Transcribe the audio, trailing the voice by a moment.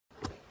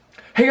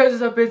Hey guys,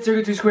 what's up? It's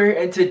Circle 2 Square,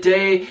 and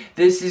today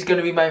this is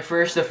gonna be my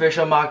first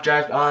official mock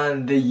draft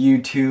on the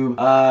YouTube.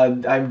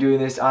 I'm doing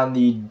this on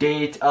the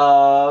date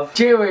of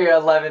January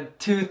 11th,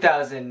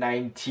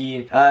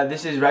 2019.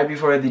 This is right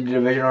before the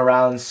divisional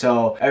round,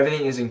 so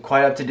everything isn't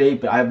quite up to date.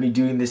 But I'll be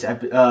doing this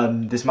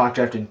this mock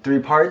draft in 3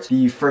 parts.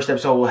 The first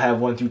episode will have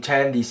 1 through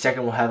 10. The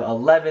second will have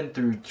 11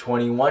 through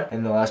 21,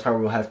 and the last part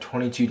will have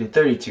 22 to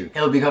 32.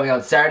 It'll be coming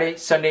out Saturday,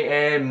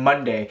 Sunday, and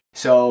Monday.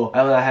 So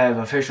I will have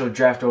official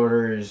draft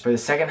orders for the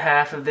second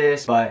half of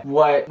this, but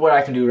what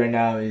I can do right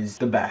now is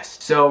the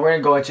best. So we're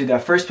gonna go into the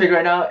first pick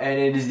right now, and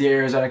it is the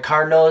Arizona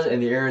Cardinals,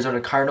 and the Arizona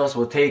Cardinals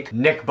will take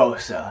Nick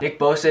Bosa. Nick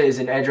Bosa is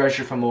an edge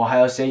rusher from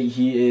Ohio State.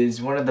 He is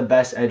one of the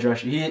best edge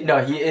rushers.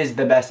 He is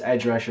the best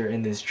edge rusher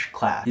in this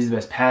class. He's the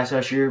best pass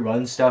rusher,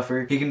 run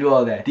stuffer. He can do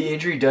all that. The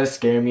injury does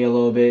scare me a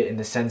little bit in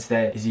the sense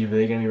that, is he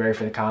really gonna be ready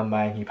for the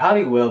combine? He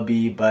probably will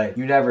be, but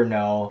you never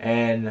know.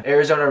 And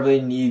Arizona really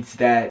needs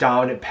that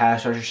dominant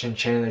pass rusher.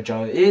 Chandler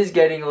Jones is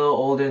getting a little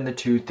older in the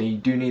tooth. They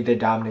do need the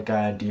dominant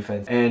guy on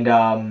defense, and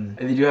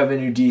they do have a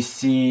new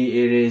DC.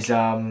 It is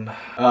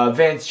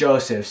Vance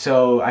Joseph.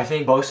 So I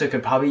think Bosa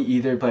could probably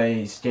either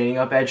play standing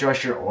up edge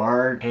rusher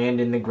or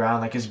hand in the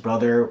ground like his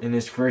brother in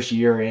his first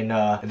year in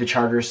the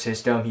Chargers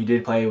system. He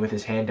did play with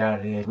his hand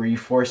down in a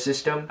 3-4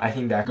 system. I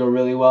think that go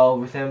really well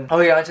with him.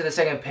 Okay, on to the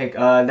second pick.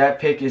 That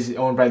pick is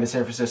owned by the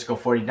San Francisco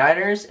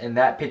 49ers, and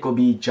that pick will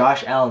be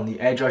Josh Allen,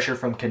 the edge rusher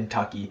from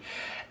Kentucky.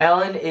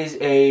 Allen is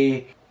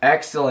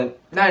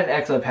not an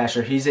excellent pass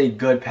rusher. He's a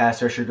good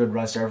pass rusher, good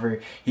run stuffer.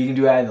 He can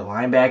do that in the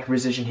linebacker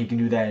position. He can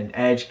do that in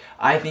edge.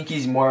 I think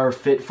he's more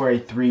fit for a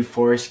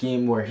 3-4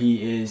 scheme where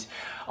he is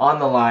on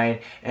the line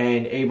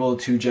and able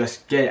to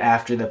just get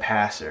after the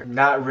passer.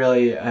 Not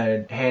really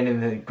a hand in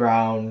the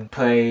ground,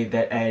 play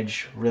that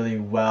edge really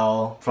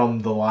well from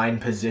the line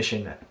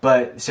position.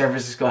 But San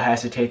Francisco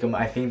has to take him.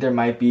 I think there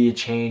might be a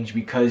change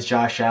because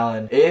Josh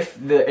Allen, if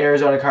the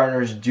Arizona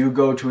Cardinals do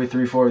go to a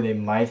 3-4, they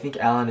might think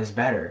Allen is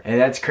better.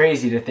 And that's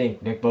crazy to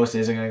think. Nick Bosa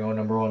isn't going to go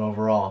number 1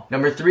 overall.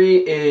 Number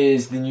 3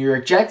 is the New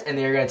York Jets, and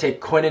they're going to take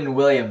Quinnen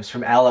Williams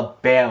from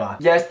Alabama.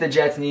 Yes, the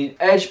Jets need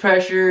edge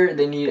pressure.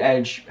 They need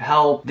edge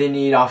help. They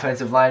need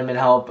offensive lineman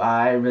help.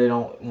 I really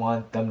don't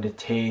want them to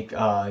take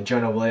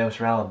Jonah Williams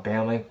from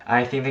Alabama.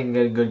 I think they can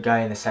get a good guy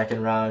in the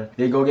second round.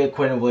 They go get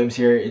Quinnen Williams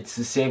here. It's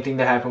the same thing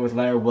that happened with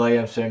Leonard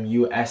Williams from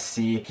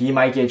USC. He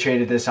might get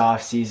traded this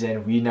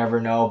offseason. We never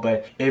know.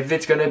 But if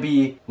it's going to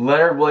be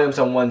Leonard Williams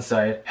on one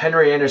side,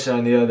 Henry Anderson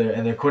on the other,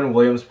 and then Quinnen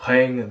Williams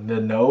playing the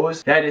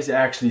nose, that is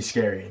actually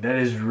scary. That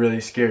is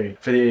really scary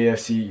for the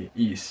AFC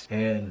East.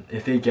 And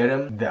if they get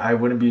him, I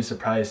wouldn't be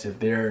surprised if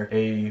they're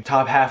a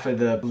top half of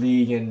the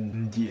league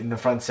in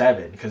the front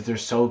 7, because they're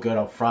so good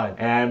up front.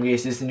 And Adam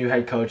Gase is the new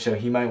head coach, so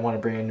he might want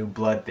to bring in new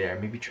blood there.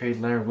 Maybe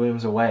trade Leonard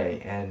Williams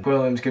away, and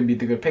Williams could be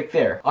the good pick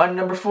there. On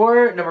number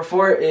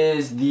 4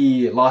 is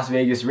the Las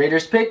Vegas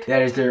Raiders pick.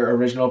 That is their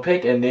original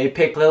pick, and they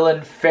pick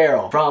Clelin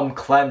Ferrell from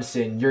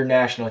Clemson, your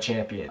national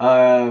champion.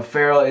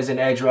 Ferrell is an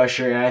edge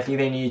rusher, and I think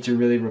they need to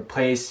really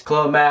replace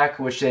Khalil Mack,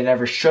 which they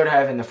never should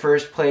have in the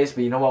first place.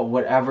 But you know what?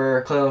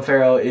 Whatever. Clelin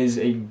Ferrell is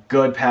a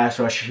good pass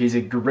rusher. He's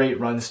a great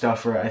run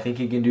stuffer. I think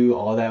he can do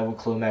all that what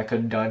Khalil Mack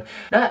could have done.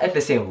 Not at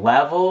the same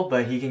level,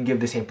 but he can give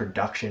the same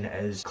production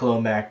as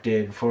Khalil Mack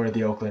did for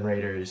the Oakland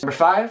Raiders. Number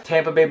 5,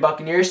 Tampa Bay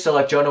Buccaneers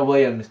select Jonah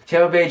Williams.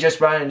 Tampa Bay just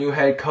brought in a new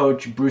head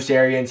coach, Bruce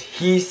Arians.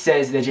 He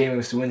says that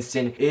Jameis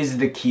Winston is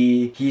the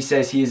key. He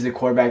says he is the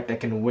quarterback that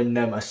can win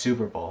them a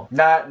Super Bowl.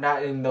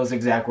 Not in those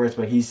exact words,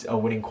 but he's a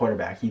winning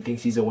quarterback. He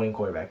thinks he's a winning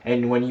quarterback.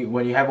 And when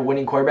you have a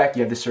winning quarterback,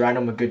 you have to surround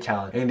him with good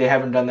talent. And they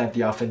haven't done that at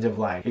the offensive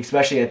line,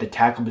 especially at the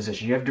tackle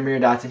position. You have Demir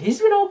Dotson. He's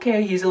been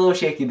okay. He's a little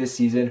shaky this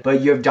season.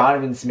 But you have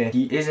Donovan Smith.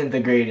 He isn't the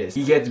greatest.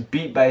 He gets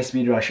beat by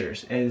speed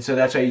rushers, and so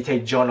that's why you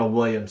take Jonah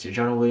Williams here.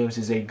 Jonah Williams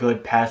is a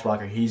good pass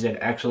blocker. He's an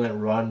excellent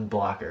run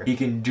blocker. He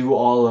can do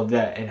all of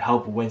that and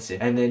help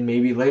Winston. And then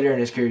maybe later in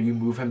his career you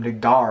move him to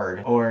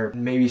guard or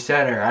maybe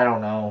center. I don't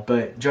know.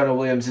 But Jonah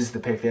Williams is the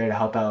pick there to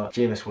help out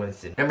Jameis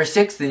Winston. Number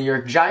 6, the New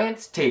York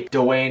Giants take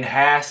Dwayne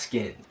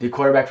Haskins, the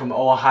quarterback from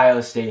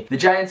Ohio State. The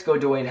Giants go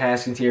Dwayne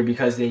Haskins here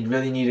because they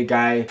really need a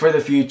guy for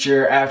the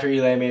future after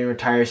Eli Manning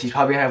retires. He's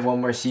probably gonna have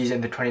one more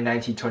season, the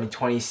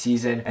 2019-2020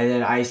 season, and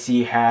then I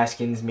see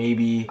Haskins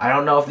maybe. I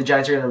don't know if the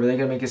Giants are really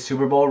gonna make a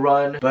Super Bowl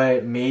run,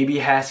 but maybe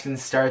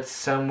Haskins starts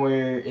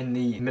somewhere in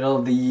the middle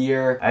of the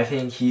year. I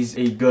think he's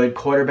a good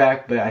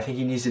quarterback, but I think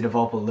he needs to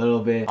develop a little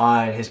bit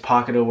on his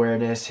pocket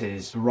awareness,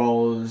 his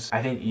throws.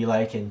 I think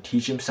Eli can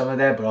teach him some of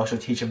that, but also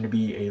teach him to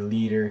be a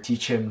leader,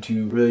 teach him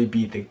to really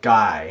be the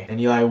guy. And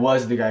Eli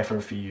was the guy for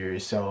a few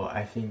years, so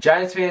I think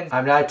Giants fans,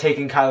 I'm not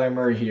taking Kyler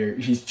Murray here.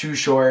 He's too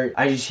short.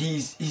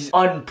 He's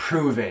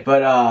unproven,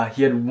 but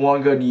he had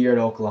one good year at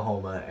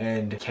Oklahoma,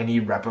 and And can he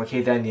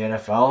replicate that in the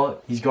NFL?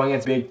 He's going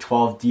against Big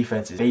 12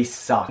 defenses. They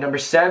suck. Number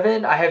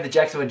 7, I have the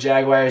Jacksonville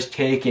Jaguars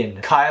taking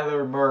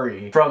Kyler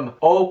Murray from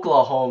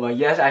Oklahoma.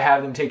 Yes, I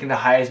have them taking the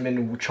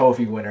Heisman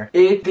Trophy winner.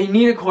 They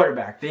need a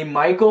quarterback. They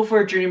might go for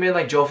a journeyman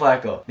like Joe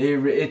Flacco.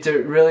 It's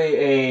really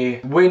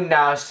a win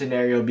now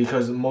scenario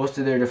because most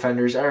of their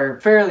defenders are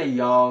fairly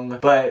young,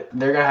 but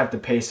they're gonna have to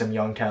pay some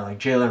young talent like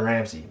Jalen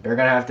Ramsey. They're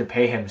gonna have to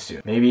pay him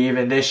soon. Maybe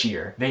even this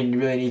year. They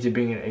really need to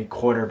bring in a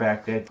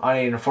quarterback that's on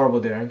an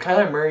affordable dinner. And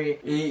Kyler Murray,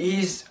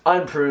 he's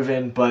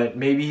unproven, but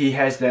maybe he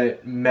has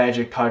that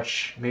magic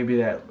touch, maybe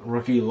that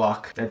rookie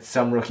luck that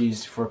some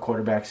rookies for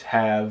quarterbacks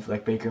have,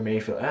 like Baker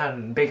Mayfield.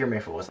 Baker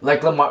Mayfield was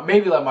like Lamar,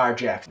 maybe Lamar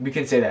Jackson. We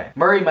can say that.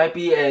 Murray might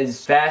be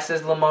as fast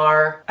as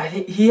Lamar. I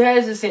think he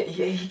has the same.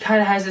 He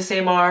kind of has the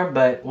same arm,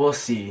 but we'll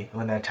see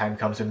when that time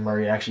comes when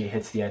Murray actually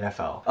hits the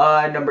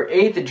NFL. Number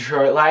 8, the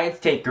Detroit Lions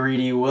take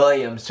Greedy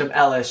Williams from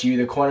LSU,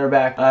 the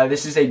cornerback.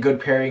 This is a good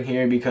pairing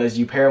here because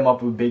you pair him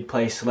up with Big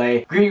Play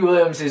Slay. Greedy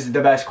Williams is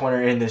the best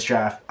corner in this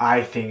draft.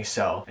 I think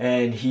so.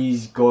 And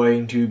he's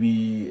going to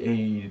be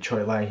a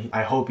Detroit Lion.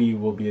 I hope he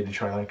will be a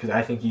Detroit Lion because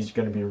I think he's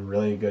going to be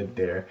really good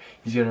there.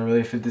 He's going to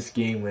really fit this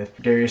game with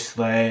Darius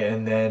Slay,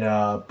 and then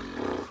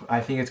I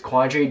think it's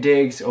Quandre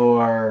Diggs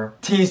or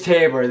Tease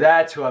Tabor.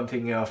 That's who I'm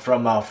thinking of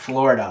from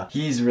Florida.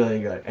 He's really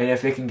good. And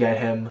if they can get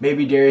him,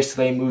 maybe Darius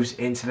Slay moves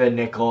into the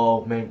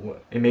nickel,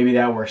 and maybe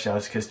that works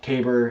out because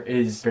Tabor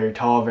is very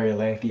tall, very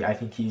lengthy. I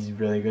think he's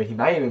really good. He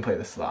might even play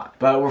the slot.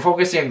 But we're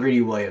focusing on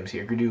Greedy Williams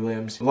here. Greedy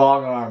Williams,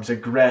 long arms,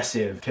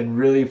 aggressive, can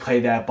really play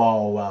that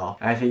ball well.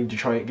 I think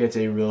Detroit gets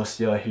a real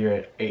steal here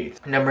at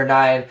 8th. Number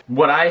 9,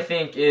 what I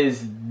think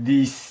is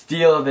the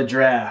steal of the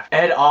draft.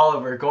 Ed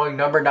Oliver going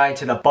number 9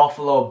 to the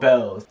Buffalo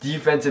Bills.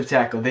 Defensive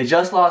tackle. They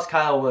just lost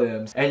Kyle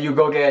Williams, and you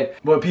go get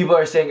what people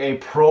are saying a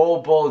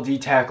Pro Bowl D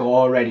tackle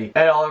already.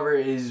 Ed Oliver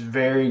is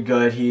very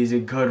good. He's a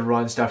good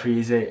run stuffer.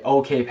 He's a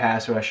okay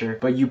pass rusher.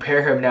 But you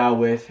pair him now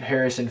with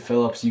Harrison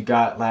Phillips you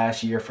got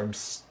last year from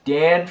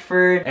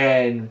Stanford,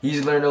 and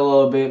he's learned a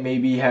little bit.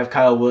 Maybe have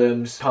Kyle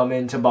Williams come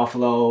into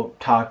Buffalo,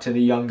 talk to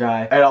the young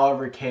guy. Ed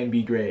Oliver can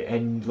be great.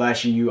 And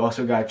last year you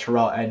also got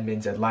Terrell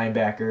Edmonds at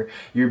linebacker.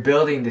 You're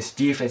building this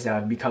defense now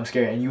and become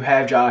scary, and you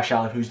have Josh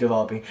Allen who's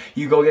developing.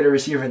 You go get a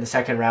receiver in the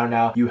 2nd round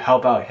now. You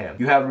help out him.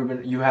 You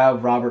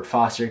have Robert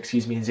Foster,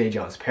 and Zay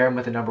Jones. Pair him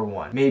with the number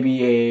 1.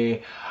 Maybe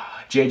a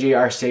JJ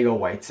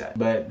Arcega-Whiteside,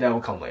 but that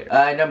will come later.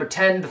 Number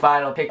 10, the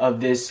final pick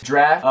of this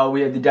draft, we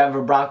have the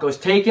Denver Broncos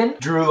taking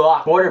Drew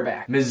Lock,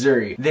 quarterback,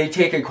 Missouri. They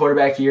take a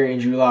quarterback here in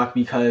Drew Lock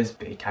because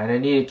they kind of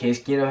need it. Case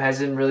Keenum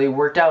hasn't really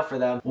worked out for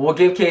them. We'll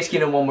give Case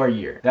Keenum 1 more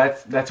year.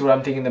 That's what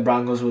I'm thinking the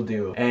Broncos will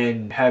do,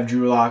 and have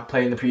Drew Lock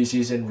play in the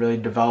preseason, really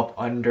develop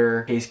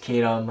under Case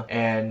Keenum,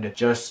 and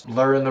just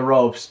learn the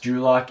ropes. Drew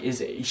Lock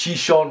she's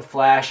shown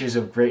flashes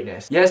of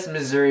greatness. Yes,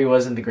 Missouri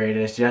wasn't the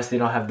greatest. Yes, they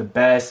don't have the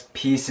best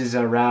pieces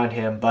around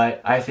him, but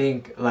I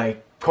think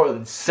like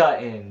Cortland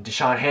Sutton,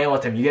 Deshaun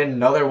Hamilton, you get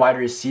another wide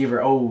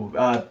receiver.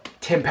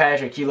 Tim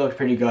Patrick, he looked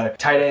pretty good.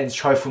 Tight ends,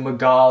 Troy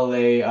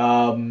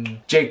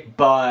Fumagalli, Jake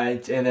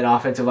Butt, and then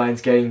offensive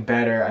line's getting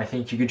better. I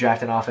think you could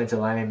draft an offensive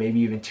lineman, maybe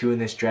even 2 in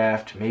this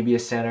draft, maybe a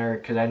center,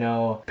 because I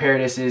know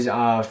Paradis is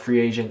a free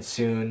agent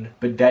soon.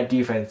 But that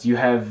defense, you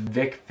have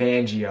Vic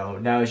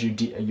Fangio now as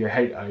your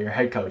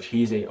head coach.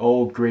 He's a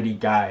old gritty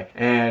guy,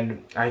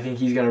 and I think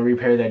he's gonna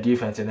repair that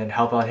defense and then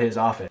help out his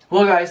offense.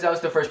 Well, guys, that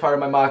was the first part of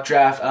my mock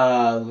draft.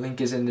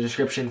 Link is in the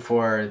description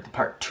for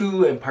part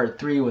 2 and part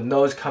 3 when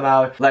those come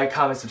out. Like,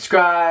 comment,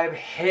 subscribe,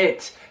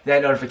 hit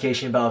that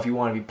notification bell if you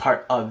want to be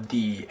part of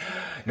the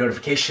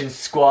notification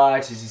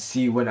squad to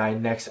see when I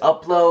next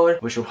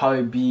upload, which will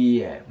probably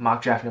be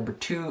mock draft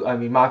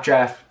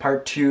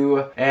part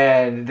 2.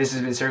 And this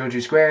has been Circle 2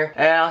 Square,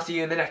 and I'll see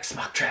you in the next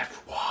mock draft.